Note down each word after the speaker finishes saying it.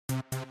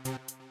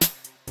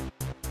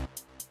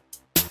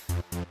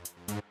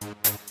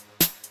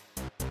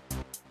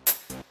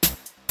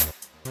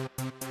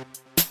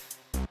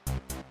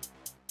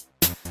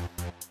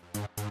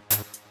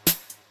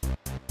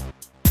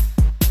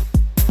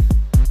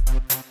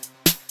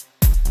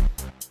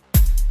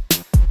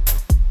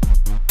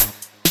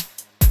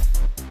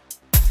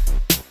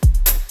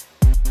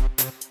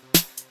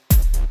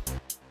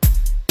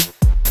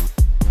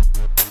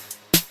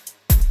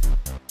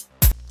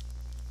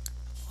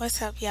What's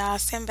up, y'all?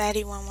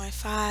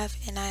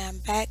 Simbaddy115, and I am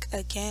back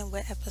again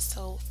with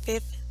episode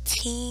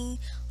 15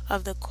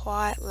 of the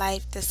Quad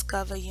Life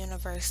Discover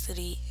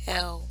University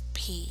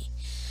LP.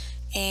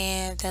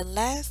 And the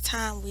last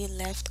time we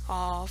left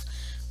off,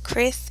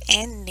 Chris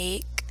and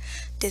Nick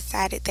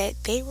decided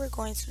that they were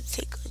going to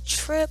take a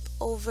trip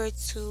over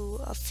to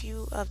a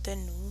few of the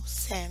new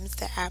Sims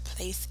that I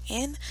placed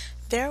in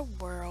their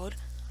world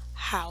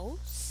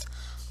house.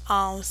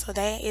 So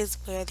that is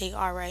where they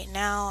are right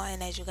now,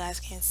 and as you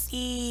guys can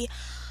see,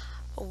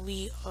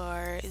 we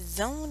are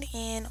zoned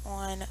in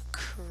on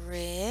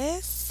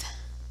Chris,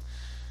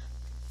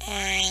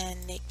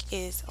 and Nick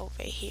is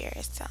over here.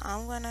 So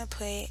I'm gonna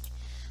put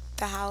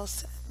the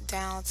house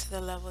down to the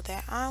level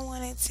that I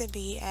want it to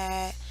be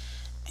at,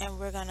 and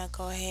we're gonna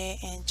go ahead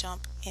and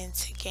jump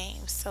into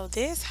game. So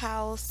this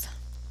house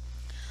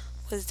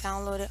was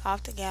downloaded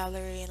off the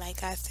gallery,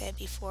 like I said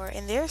before,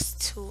 and there's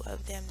two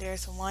of them.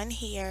 There's one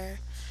here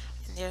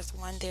and there's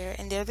one there,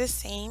 and they're the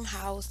same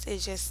house.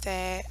 It's just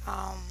that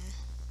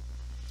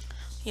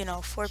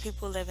four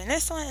people live in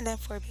this one and then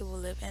four people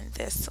live in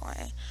this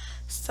one.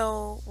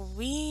 So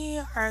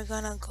we are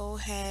gonna go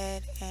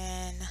ahead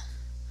and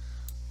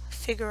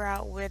figure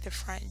out where the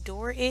front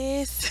door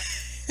is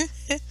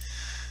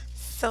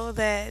so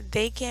that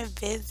they can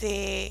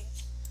visit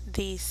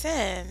the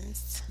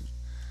Sims.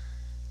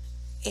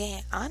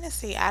 And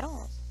honestly, I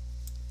don't.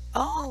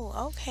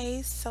 Oh,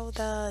 okay. So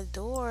the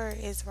door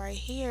is right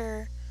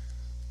here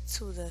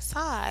to the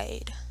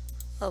side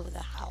of the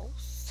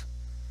house.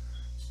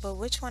 But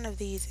which one of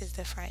these is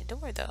the front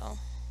door though?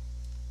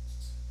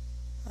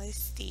 Let's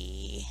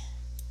see.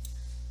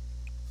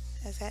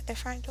 Is that the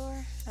front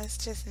door? Let's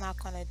just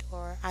knock on the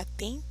door. I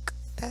think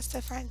that's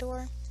the front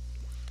door.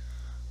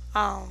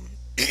 Um,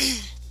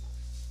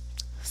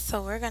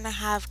 so we're gonna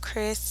have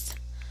Chris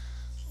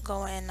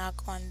go and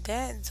knock on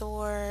that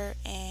door,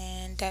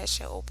 and that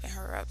should open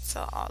her up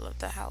to all of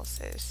the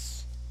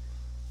houses.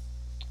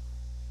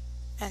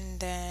 And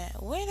then,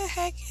 where the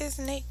heck is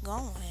Nick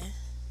going?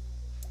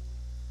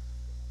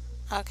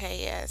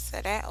 Okay, yeah, so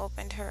that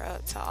opened her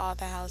up to all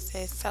the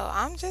houses. So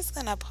I'm just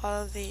gonna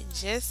pause it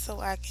just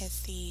so I can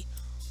see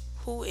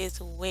who is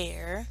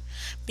where,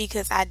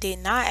 because I did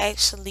not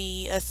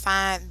actually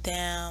assign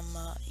them,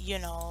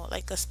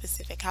 like a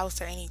specific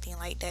house or anything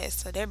like that.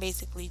 So they're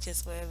basically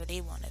just wherever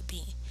they want to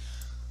be.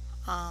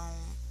 Um,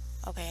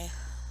 okay,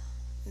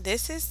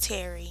 this is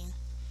Terry,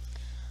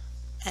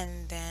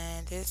 and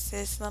then this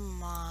is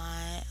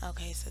Lamont.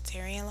 Okay, so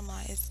Terry and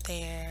Lamont is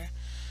there.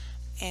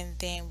 And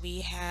then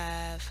we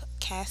have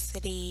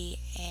Cassidy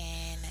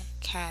and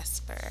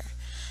Casper.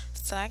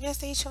 So I guess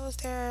they chose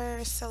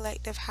their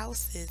selective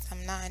houses.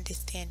 I'm not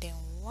understanding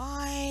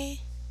why.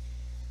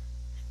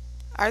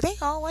 Are they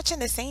all watching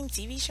the same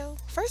TV show?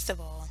 First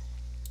of all,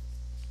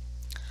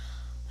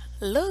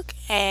 look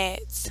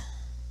at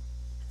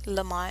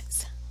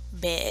Lamont's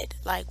bed.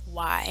 Like,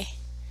 why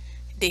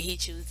did he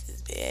choose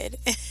his bed?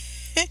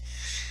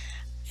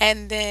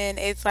 And then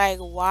it's like,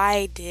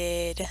 why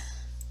did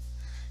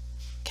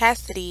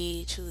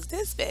Cassidy choose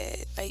this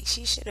bed? Like,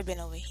 she should have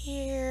been over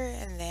here,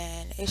 and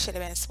then it should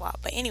have been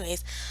swapped. But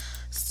anyways,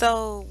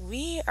 so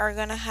we are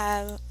gonna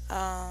have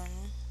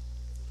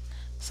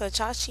so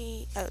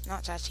Chachi,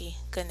 not Chachi,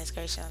 goodness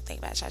gracious, I'm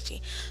thinking about Chachi.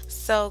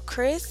 So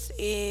Chris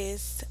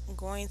is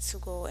going to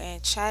go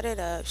and chat it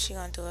up. She's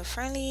gonna do a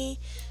friendly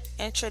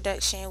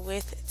introduction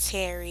with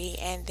Terry,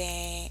 and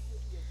then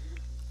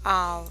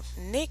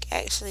Nick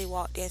actually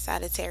walked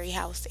inside of Terry's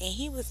house, and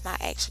he was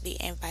not actually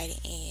invited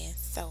in.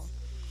 So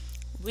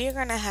we're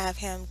gonna have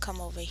him come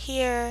over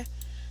here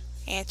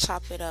and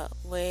chop it up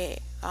with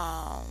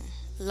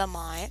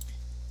Lamont.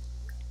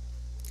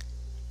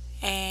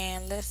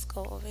 And let's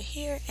go over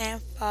here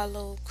and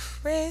follow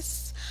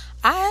Chris.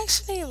 I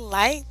actually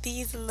like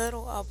these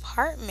little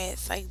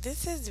apartments. Like,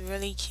 this is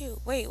really cute.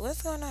 Wait,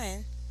 what's going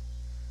on?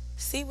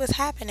 See what's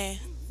happening?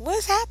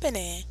 What's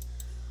happening?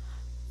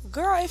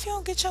 Girl, if you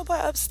don't get your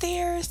butt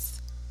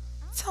upstairs,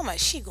 tell me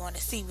she going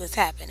to see what's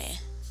happening.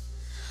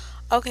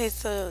 Okay,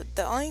 so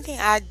the only thing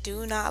I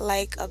do not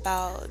like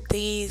about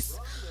these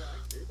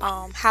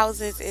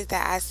houses is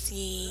that I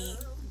see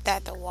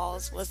that the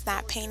walls was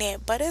not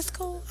painted, but it's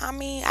cool. I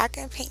mean, I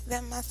can paint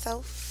them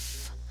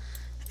myself,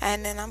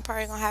 and then I'm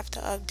probably gonna have to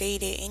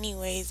update it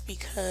anyways,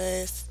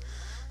 because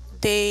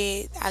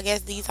I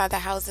guess these are the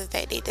houses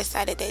that they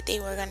decided that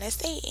they were gonna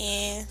stay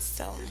in,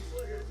 so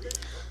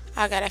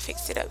I gotta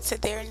fix it up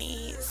to their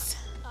needs.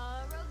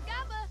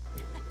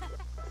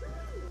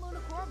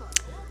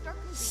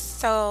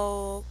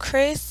 So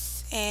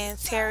Chris and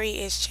Terry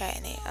is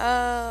chatting it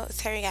up.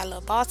 Terry got a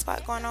little ball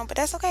spot going on, but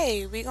that's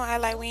okay. We gonna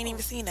act like we ain't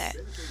even seen that.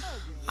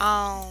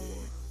 Um,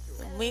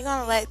 we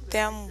gonna let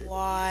them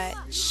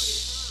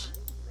watch.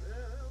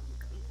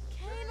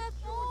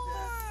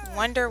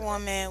 Wonder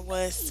Woman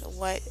was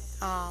what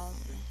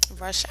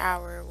Rush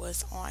Hour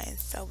was on,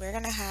 so we're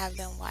gonna have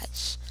them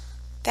watch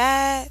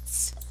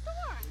that,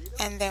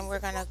 and then we're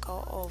gonna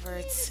go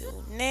over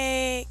to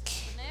Nick.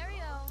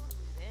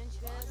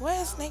 What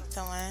is Nick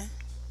doing?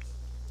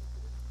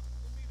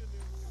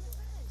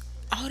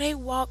 Oh, they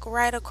walk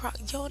right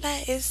across. Yo,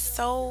 that is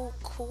so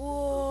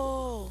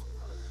cool.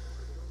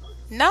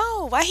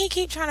 No, why he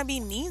keep trying to be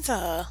mean to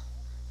her?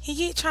 He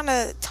keep trying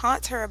to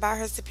taunt her about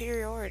her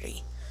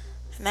superiority.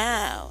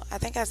 No, I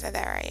think I said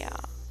that right,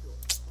 y'all.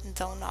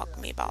 Don't knock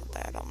me about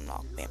that. Don't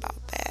knock me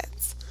about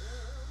that.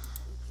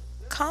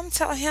 Come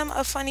tell him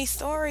a funny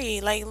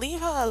story. Like, leave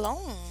her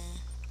alone.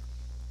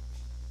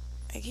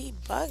 Like, he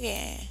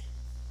bugging.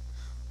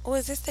 Oh,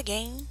 is this the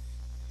game?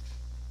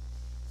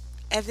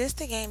 If this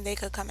the game, they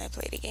could come and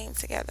play the game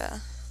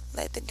together.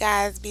 Let the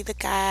guys be the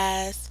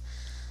guys.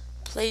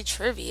 Play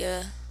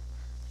trivia.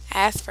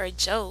 Ask for a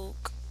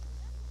joke.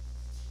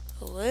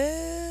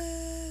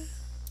 What?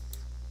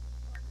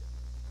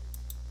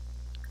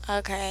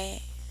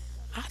 Okay.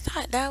 I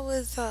thought that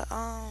was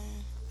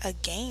a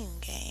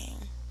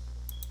game.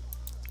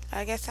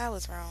 I guess I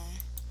was wrong.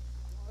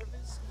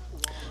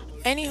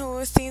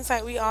 Anywho, it seems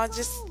like we all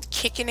just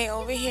kicking it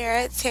over here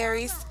at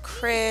Terry's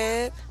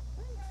crib.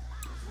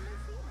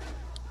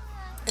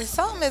 And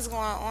something is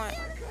going on.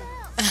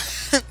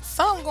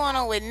 Something going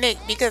on with Nick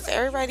because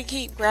everybody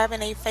keep grabbing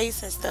their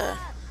face and stuff.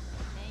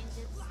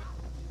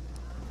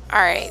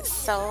 Alright,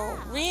 so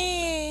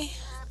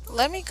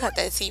let me cut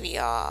that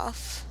TV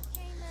off.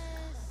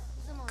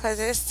 Cause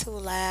it's too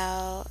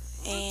loud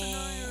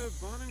and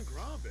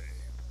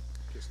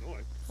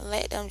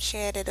let them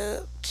chat it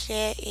up.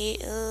 Chat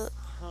it up.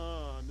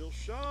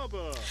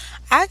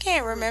 I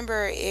can't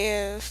remember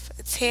if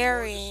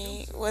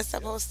Terry was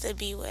supposed to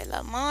be with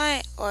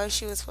Lamont or if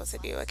she was supposed to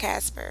be with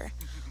Casper.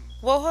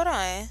 Well, hold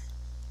on.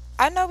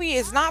 I know he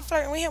is not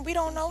flirting with him. We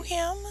don't know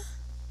him.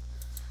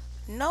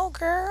 No,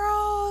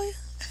 girl.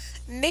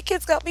 Nick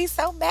is gonna be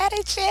so mad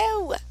at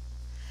you.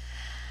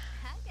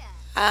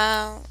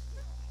 Um.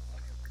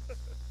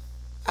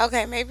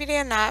 Okay, maybe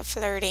they're not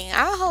flirting.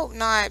 I hope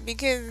not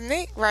because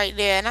Nick right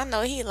there, and I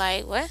know he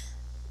like what.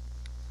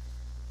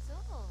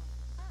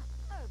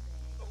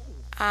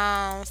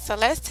 So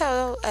let's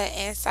tell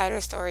an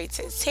insider story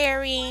to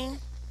Terry.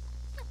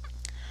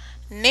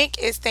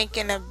 Nick is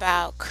thinking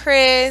about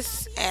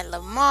Chris, and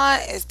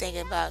Lamont is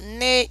thinking about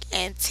Nick,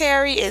 and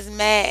Terry is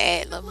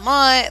mad at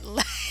Lamont.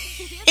 Like,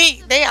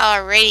 they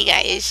already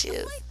got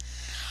issues.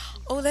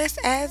 Oh, let's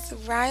ask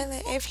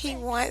Rylan if he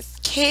wants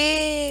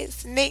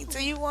kids. Nick,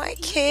 do you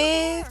want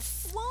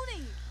kids?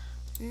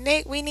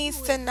 Nick, we need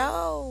to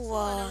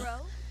know.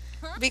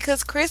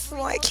 Because Chris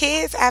want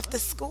kids after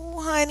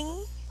school,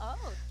 honey.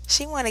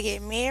 She want to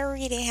get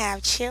married and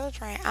have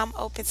children. I'm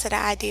open to the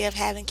idea of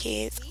having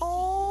kids.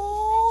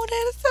 Oh,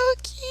 that is so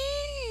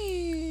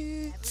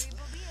cute.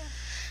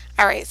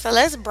 All right, so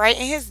let's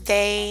brighten his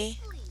day.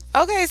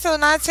 Okay, so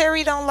now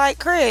Terry don't like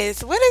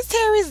Chris. What is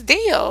Terry's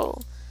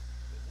deal?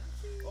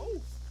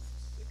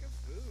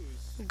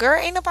 Girl,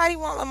 ain't nobody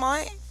want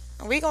Lamont.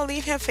 We gonna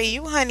leave him for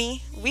you,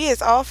 honey. We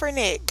is all for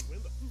Nick.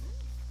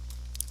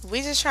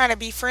 We just trying to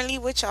be friendly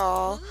with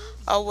y'all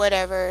or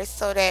whatever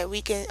so that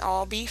we can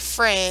all be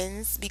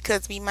friends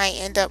because we might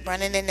end up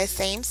running in the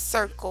same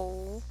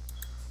circle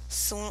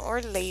soon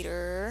or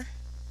later.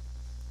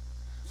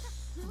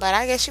 But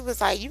I guess she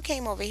was like, you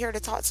came over here to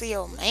talk to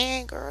your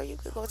man, girl. You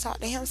could go talk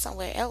to him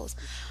somewhere else.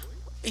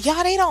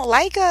 Y'all, they don't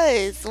like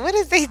us. What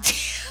is they do?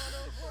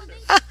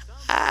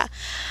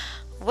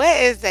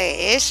 What is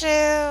the issue?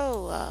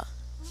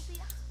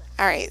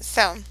 Alright,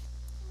 so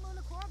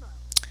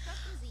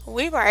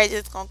we probably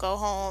just gonna go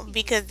home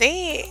because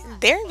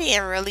they're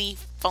being really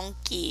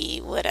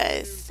funky with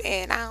us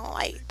and I don't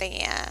like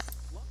that.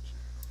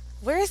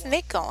 Where's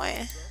Nick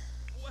going?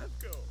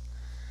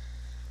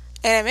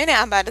 In a minute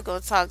I'm about to go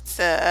talk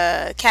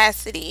to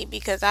Cassidy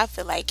because I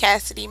feel like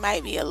Cassidy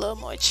might be a little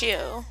more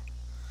chill.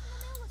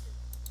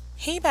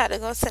 He about to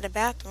go to the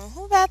bathroom.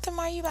 Who bathroom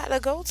are you about to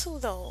go to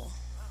though?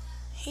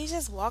 He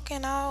just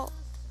walking out,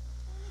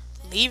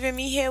 leaving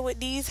me here with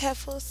these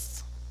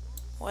heifers.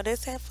 Well,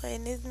 this heifer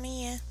and this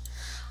man.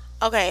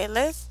 Okay,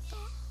 let's.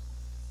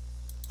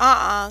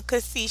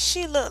 Cause see,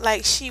 she looked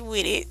like she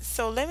with it.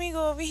 So let me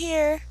go over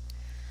here.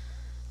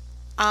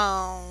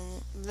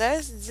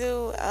 Let's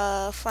do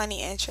a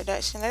funny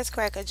introduction. Let's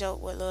crack a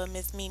joke with little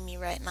Miss Mimi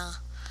right now.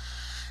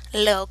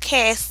 Little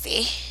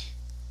Cassie.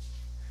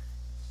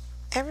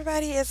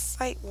 Everybody is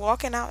like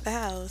walking out the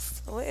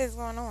house. What is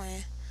going on?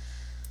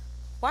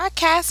 Why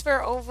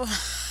Casper over?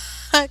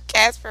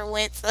 Casper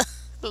went to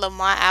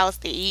Lamont house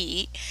to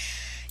eat.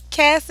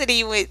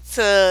 Cassidy went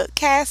to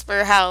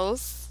Casper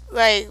house.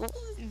 Like,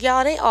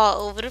 y'all, they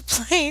all over the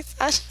place.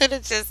 I should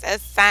have just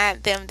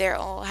assigned them their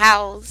own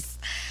house.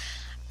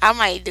 I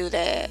might do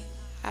that.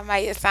 I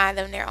might assign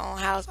them their own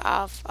house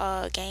off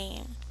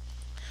game.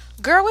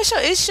 Girl, what's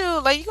your issue?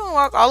 Like, you gonna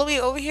walk all the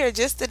way over here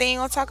just so they ain't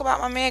gonna talk about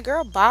my man?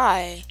 Girl,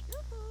 bye.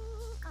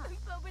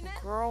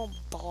 Girl,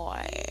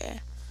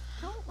 bye.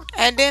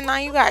 And then now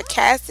you got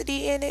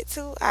Cassidy in it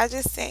too. I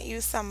just sent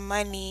you some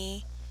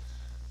money.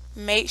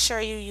 Make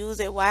sure you use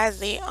it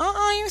wisely.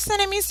 You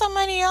sending me some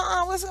money.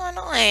 What's going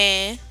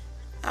on?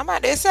 I'm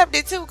about to accept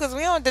it too because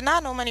we don't deny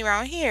no money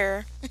around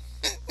here.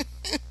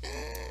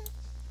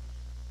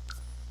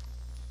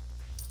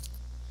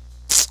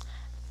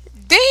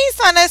 Did he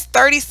send us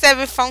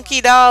 $37 funky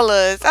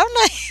dollars. I'm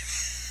like,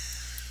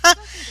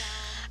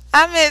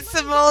 I'm at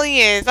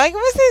simoleons. Like,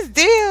 what's this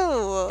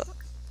deal?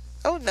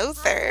 Oh no,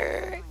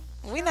 sir.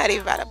 We not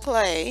even about to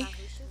play.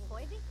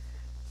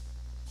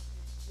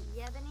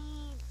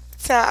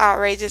 Tell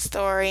outrageous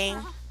story.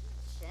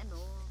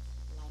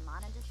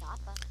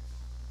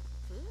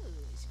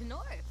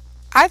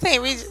 I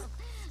think we.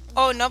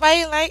 Oh,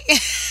 nobody like.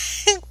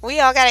 We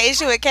all got an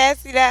issue with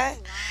Cassie that.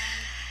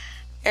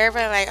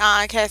 Everybody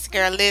like, Cassie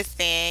girl,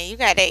 listen, you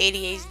got that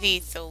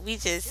ADHD, so we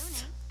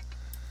just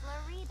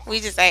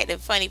acting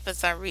funny for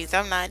some reason.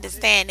 I'm not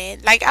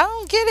understanding. Like, I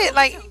don't get it.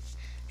 Like,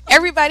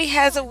 everybody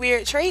has a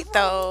weird trait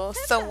though,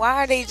 so why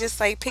are they just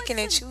like picking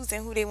and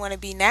choosing who they want to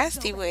be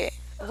nasty with?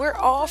 We're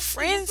all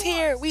friends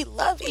here. We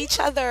love each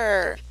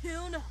other.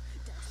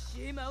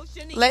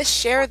 Let's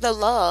share the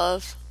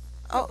love.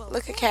 Oh,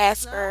 look at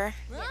Casper.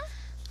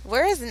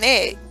 Where is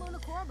Nick?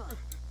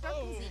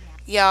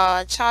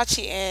 Y'all,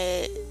 Chachi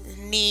and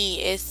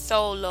Nee is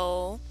so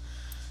low.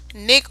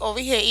 Nick over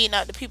here eating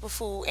up the people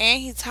food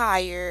and he's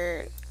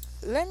tired.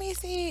 Let me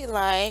see.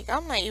 Like,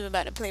 I'm not even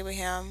about to play with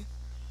him.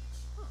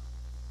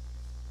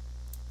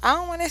 I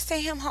don't want to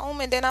send him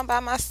home and then I'm by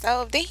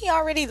myself. Then he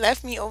already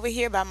left me over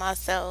here by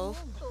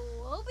myself.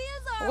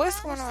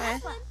 What's going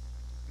on?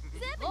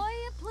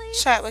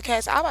 Chat with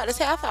Cass. I'm about to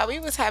say, I thought we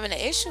was having an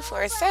issue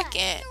for a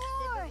second.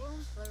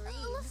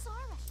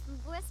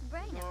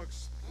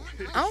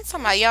 I'm talking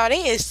about y'all,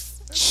 they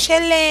is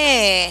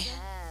chilling.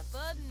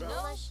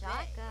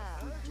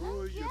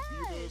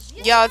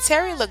 Y'all,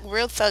 Terry look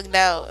real thugged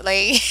out.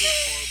 Like,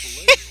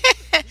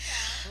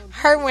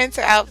 her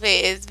winter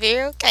outfit is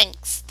very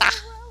gangsta.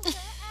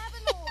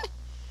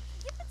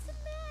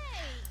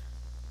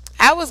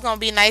 I was gonna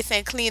be nice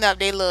and clean up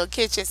their little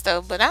kitchen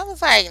stuff, but I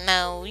was like,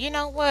 no, you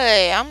know what?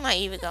 I'm not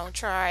even gonna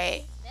try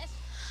it.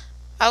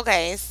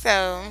 Okay,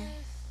 so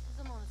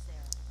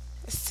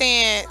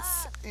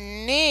since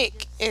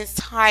Nick is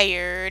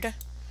tired,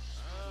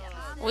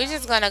 we're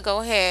just gonna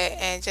go ahead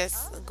and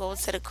just go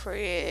to the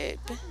crib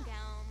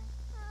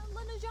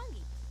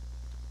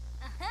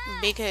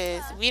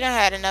because we done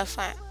had enough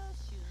fun.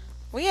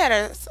 We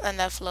had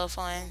enough little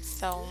fun,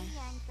 so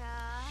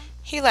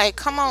he like,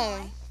 come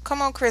on,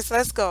 Chris,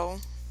 let's go.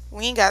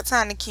 We ain't got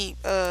time to keep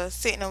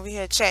sitting over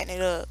here chatting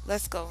it up.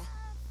 Let's go.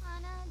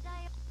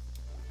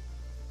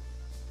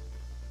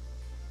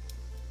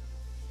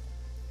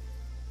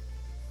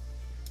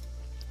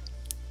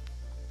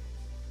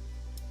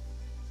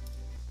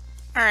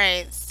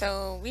 Alright,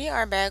 so we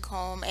are back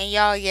home. And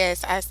y'all,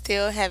 yes, I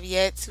still have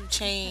yet to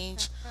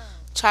change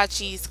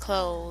Chachi's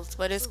clothes.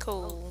 But it's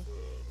cool.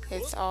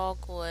 It's all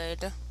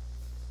good.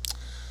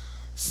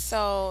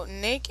 So,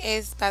 Nick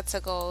is about to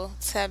go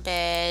to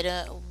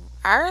bed.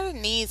 Our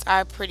needs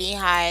are pretty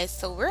high,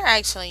 so we're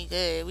actually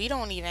good. We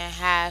don't even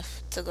have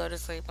to go to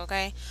sleep,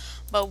 okay?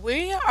 But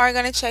we are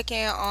going to check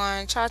in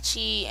on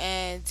Chachi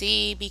and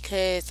D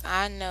because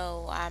I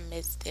know I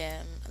miss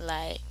them.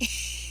 Like,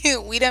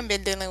 we done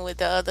been dealing with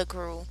the other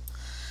crew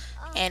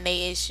and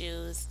they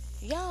issues.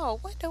 Yo,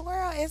 what the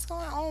world is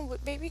going on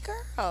with baby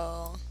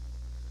girl?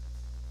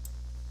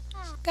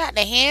 Got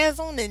the hands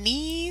on the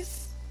knees.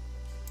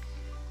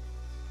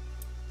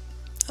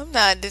 I'm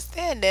not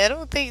understanding that. I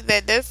don't think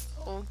that that's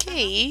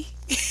okay.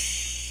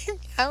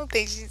 I don't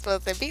think she's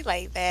supposed to be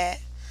like that.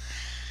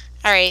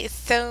 Alright,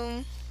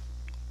 so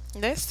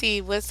let's see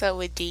what's up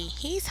with D.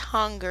 He's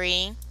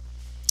hungry.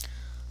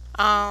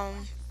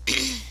 Um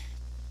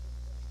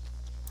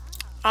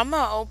I'm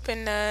gonna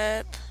open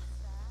up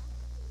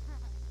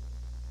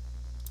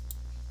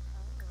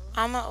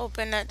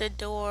the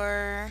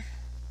door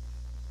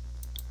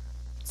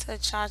to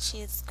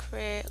Chachi's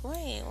crib.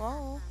 Wait,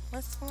 whoa,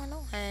 what's going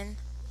on?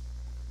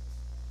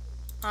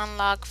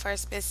 Unlock for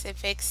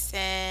specific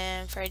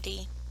sim for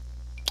D.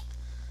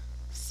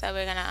 So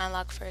we're gonna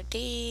unlock for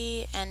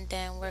D, and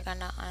then we're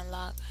gonna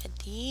unlock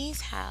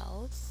D's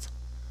house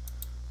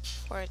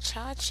for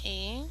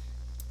Chachi.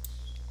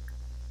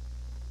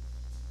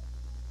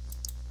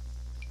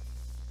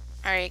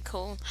 Alright,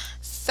 cool.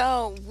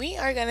 So we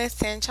are gonna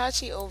send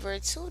Chachi over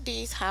to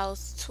D's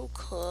house to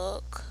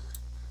cook.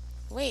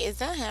 Wait, is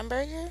that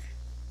hamburger?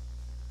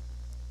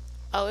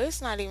 Oh,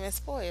 it's not even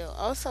spoiled.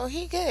 Oh, so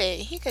he good.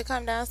 He could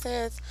come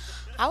downstairs.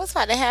 I was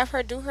about to have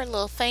her do her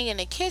little thing in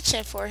the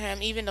kitchen for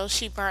him, even though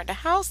she burnt the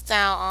house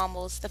down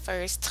almost the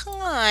first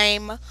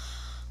time.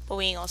 But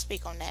we ain't gonna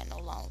speak on that no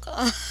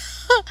longer.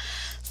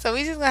 So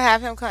we just gonna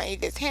have him come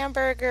eat this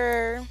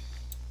hamburger.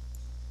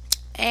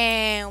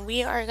 And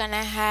we are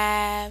gonna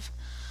have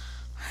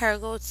her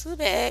go to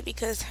bed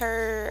because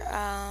her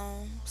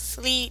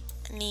sleep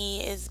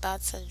need is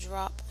about to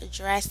drop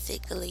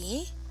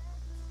drastically.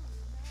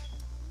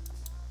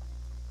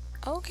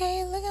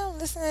 Okay, look, I'm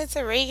listening to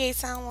reggae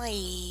sound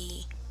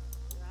like.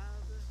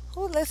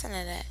 Who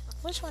listening to that?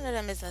 Which one of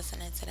them is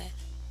listening to that?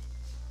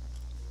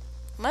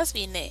 Must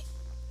be Nick.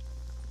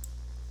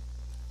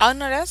 Oh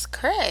no, that's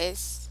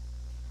Chris.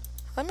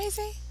 Let me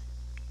see.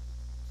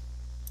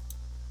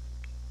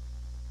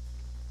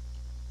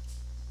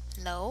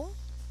 No,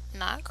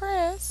 not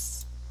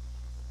Chris.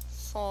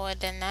 4,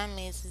 then that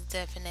means it's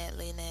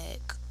definitely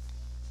Nick.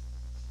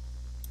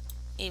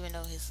 Even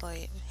though he's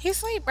asleep. He's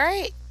asleep,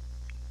 right?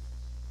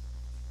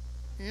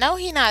 No,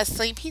 he not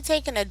asleep. He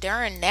taking a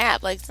darn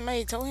nap. Like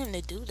somebody told him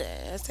to do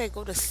that. I said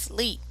go to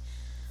sleep.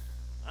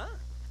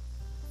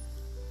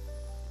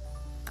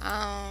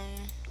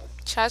 Um,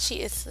 Chachi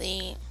is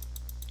asleep.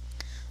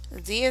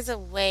 Z is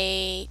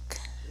awake.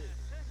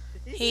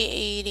 He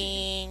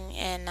eating,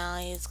 and now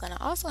he's gonna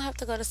also have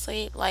to go to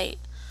sleep. Like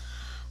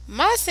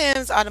my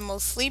Sims are the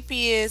most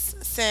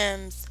sleepiest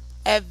Sims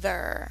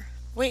ever.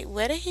 Wait,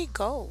 where did he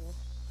go?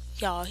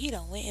 Y'all, he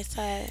done went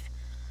inside.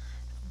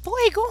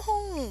 Boy, go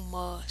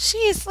home. She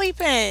is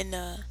sleeping.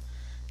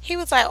 He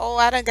was like, oh,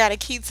 I done got a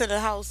key to the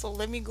house, so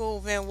let me go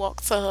over and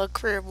walk to her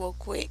crib real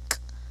quick.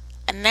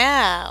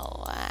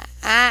 No.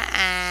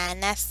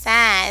 That's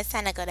sad. It's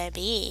time to go to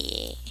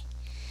bed.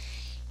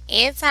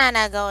 It's time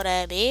to go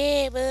to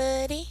bed,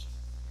 buddy.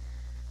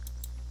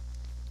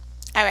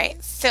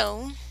 Alright,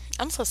 so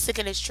I'm so sick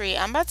of this tree.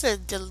 I'm about to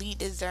delete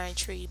this darn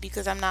tree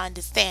because I'm not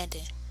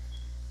understanding.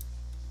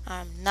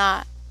 I'm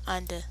not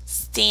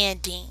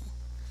understanding.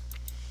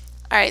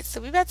 Alright,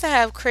 so we about to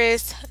have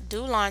Chris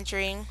do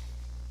laundry.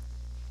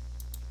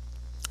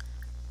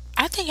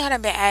 I think I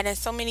done been adding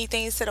so many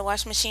things to the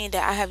wash machine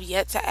that I have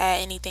yet to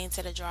add anything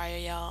to the dryer,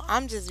 y'all.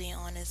 I'm just being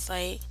honest.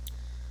 Like,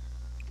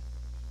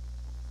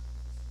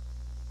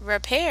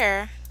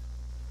 repair?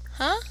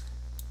 Huh?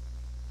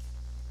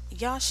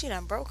 Y'all, she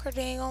done broke her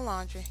dang on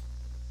laundry.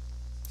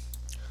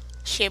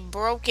 She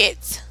broke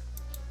it.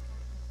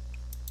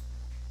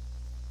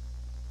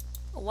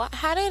 What?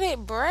 How did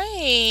it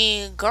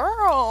break?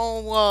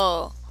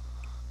 Girl,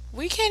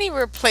 we can't even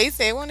replace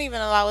it. It won't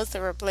even allow us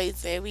to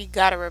replace it. We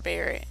gotta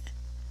repair it.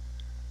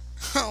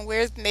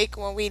 Where's Nick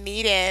when we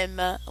need him?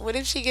 What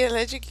if she get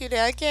electrocuted?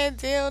 I can't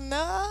deal.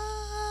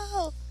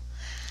 No.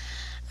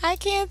 I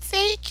can't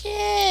take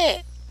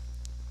it.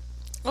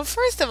 Well,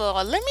 first of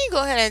all, let me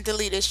go ahead and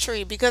delete this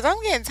tree because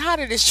I'm getting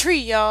tired of this tree,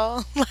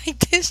 y'all. Like,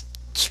 this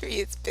tree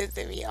is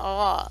pissing me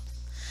off.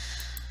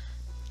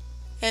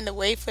 And to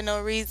wait for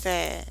no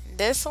reason.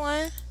 This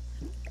one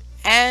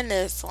and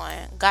this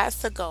one got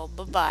to go.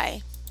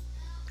 Bye-bye.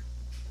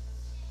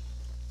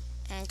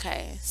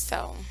 Okay,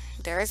 so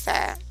there's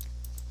that.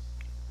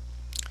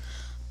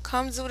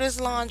 Come do this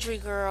laundry,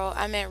 girl.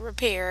 I meant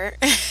repair.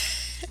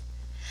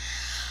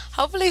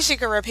 Hopefully she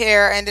could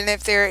repair, and then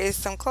if there is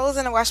some clothes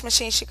in the wash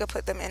machine, she could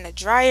put them in the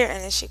dryer,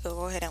 and then she could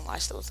go ahead and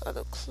wash those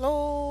other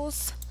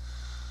clothes.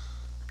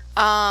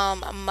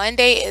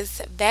 Monday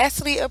is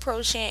vastly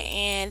approaching,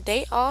 and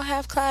they all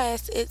have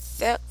class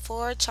except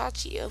for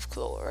Chachi, of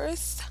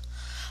course.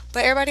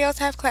 But everybody else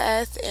have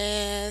class,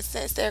 and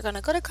since they're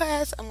gonna go to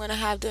class, I'm gonna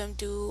have them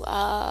do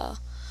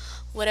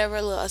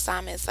whatever little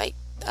assignments. Like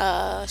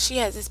she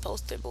has this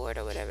poster board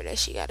or whatever that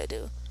she gotta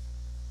do.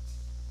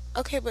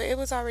 Okay, but it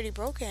was already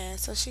broken,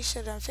 so she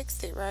should have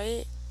fixed it,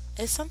 right?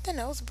 Is something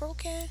else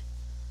broken?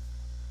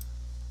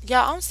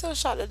 Yeah, I'm still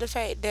shocked at the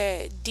fact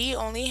that D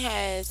only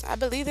has, I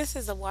believe this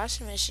is a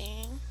washing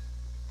machine.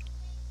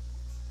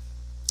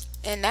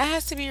 And that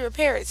has to be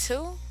repaired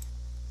too?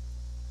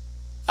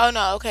 Oh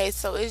no, okay,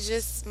 so it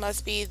just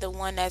must be the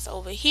one that's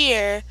over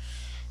here.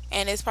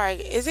 And it's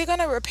probably, is it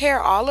gonna repair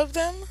all of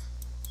them?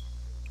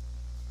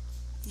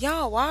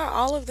 Y'all, why are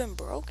all of them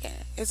broken?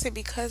 Is it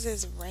because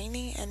it's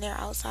raining and they're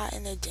outside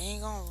in the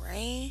dang on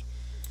rain?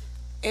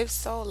 If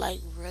so, like,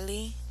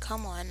 really?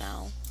 Come on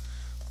now.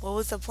 What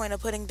was the point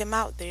of putting them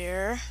out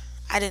there?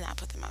 I did not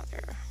put them out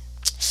there.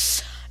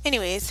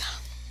 Anyways,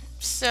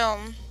 so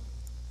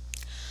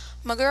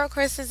my girl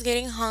Chris is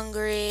getting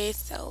hungry,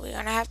 so we're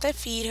gonna have to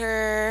feed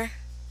her.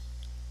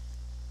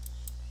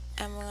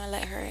 And we're gonna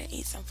let her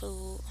eat some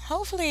food.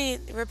 Hopefully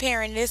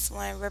repairing this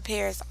one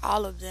repairs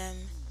all of them.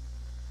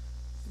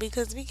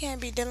 Because we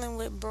can't be dealing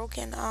with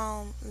broken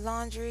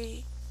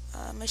laundry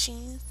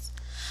machines.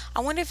 I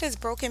wonder if it's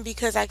broken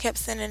because I kept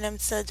sending them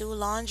to do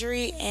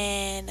laundry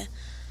and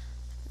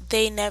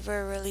they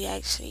never really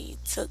actually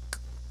took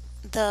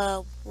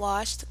the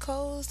washed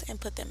clothes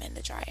and put them in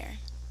the dryer.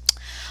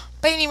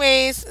 But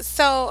anyways,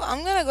 so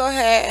I'm gonna go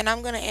ahead and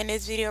I'm gonna end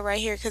this video right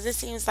here because it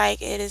seems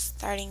like it is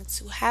starting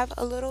to have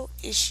a little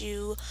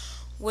issue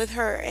with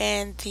her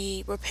and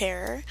the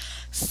repair.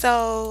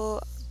 So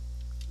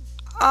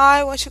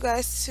I want you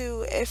guys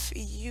to, if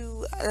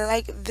you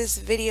like this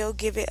video,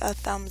 give it a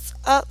thumbs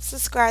up,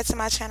 subscribe to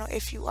my channel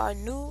if you are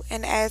new,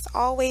 and as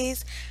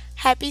always,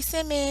 happy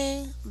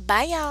simming.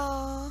 Bye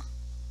y'all.